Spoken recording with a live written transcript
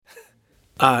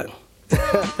Oh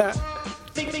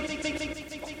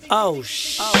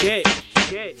shit.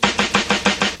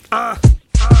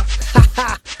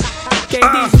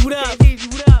 KD's, what up?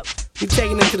 We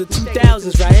taking it to the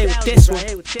 2000s right here with this one.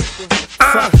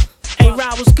 Hey,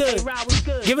 Rob, what's good?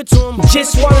 Give it to him.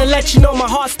 Just wanna let you know my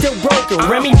heart's still broken.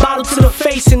 Remy bottle to the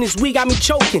face and this weed got me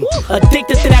choking.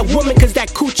 Addicted to that woman cause that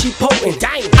coochie potent.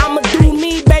 I'ma do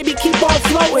me, baby, keep on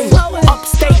floating.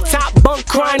 Upstate top bunk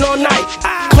crying all night.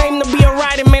 Claim to be a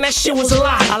writer, man, that shit was a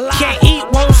lie. Can't eat,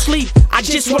 won't sleep, I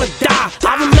just wanna die.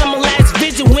 I remember last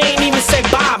visit, we ain't even say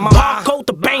bye. My heart cold,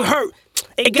 the bang hurt.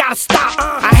 It gotta stop.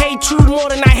 I hate you more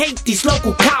than I hate these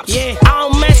local cops. I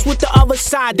don't mess with the other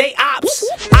side, they ops.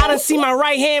 I done see my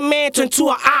right hand man turn to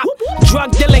a op.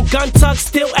 Drug dealing, gun tuck,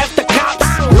 still after cops.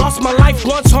 Lost my life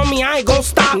once, homie, I ain't gon'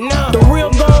 stop. The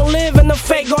real gon' live and the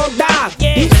fake gon' die.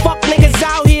 These fuck niggas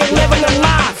out here living a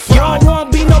lie. Y'all wanna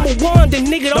be number one, then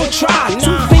nigga don't try.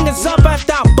 2 fingers up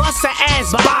after I bust her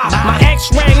ass by. My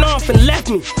ex ran off and left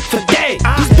me for dead.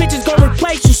 These bitches gon'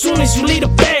 replace you soon as you leave the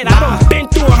bed. I done been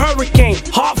through a hurricane,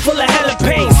 heart full of hella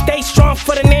pain. Stay strong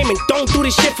for the name and don't do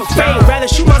this shit for fame. Rather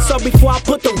shoot myself before I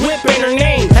put the whip in her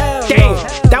name. Damn,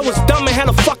 that was dumb and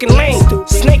hella fucking lame.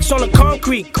 Snakes on the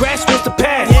concrete, grass was the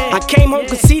path. I came home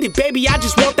conceited, baby, I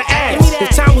just want the ass.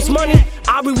 If time was money,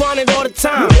 I rewind it all the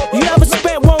time. You ever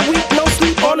spent 1 week, no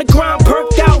sleep on the ground,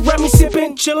 perked out, Remy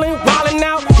sipping, chilling, wildin'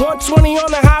 out, 120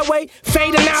 on the highway,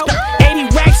 fading out,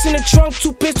 80 racks in the trunk,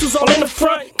 2 pistols all in the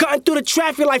front, cutting through the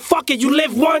traffic like fuck it, you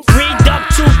live once. Read up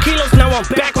 2 kilos, now I'm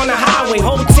back on the highway.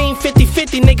 Whole team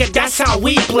 50-50, nigga, that's how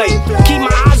we play. Keep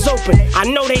my eyes open, I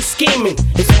know they scheming.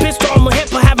 It's pistol on my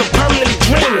hip, I have it permanently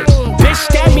dreaming. Bitch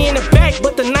stabbed me in the back,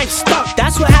 but the knife stuck.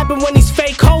 That's what happened when these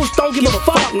fake hoes don't give a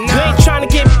fuck. You ain't trying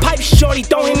to get pipes, shorty,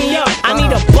 don't hit me up. I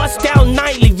need a bust down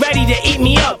nightly, ready to eat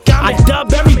me up. I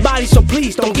dub everybody, so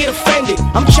please don't get offended.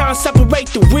 I'm trying to separate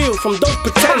the real from those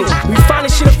pretending. We find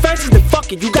this shit offensive, then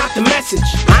fuck it, you got the message.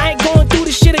 I ain't going through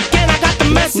this shit again, I got the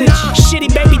message.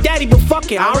 Shitty baby daddy, but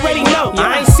fuck it, I already know.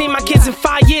 I ain't seen my kids in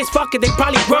 5 years, fuck it, they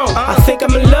probably grown. I think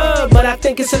I'm in love, but I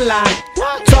think it's a lie.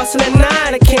 Tossing at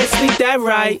night, I can't sleep that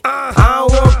right. I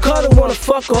don't wanna cuddle, wanna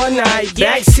fuck all night.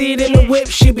 Backseat in the whip,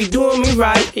 she be doing me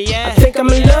right. I think I'm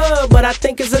in love, but I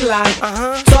think it's a lie.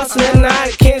 Tossing at night,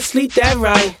 I can't sleep that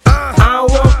right. I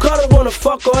don't wanna cuddle, wanna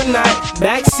fuck all night.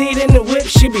 Backseat in the whip,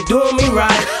 she be doing me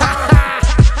right.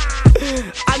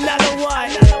 Another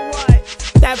one.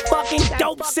 That fucking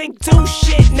dope sink 2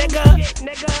 shit, nigga.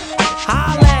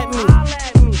 Holla at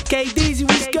me. KD's,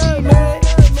 what's good, man?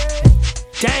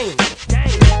 Dang.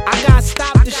 I gotta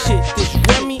stop this shit. This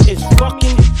Remy is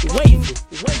fucking wavy.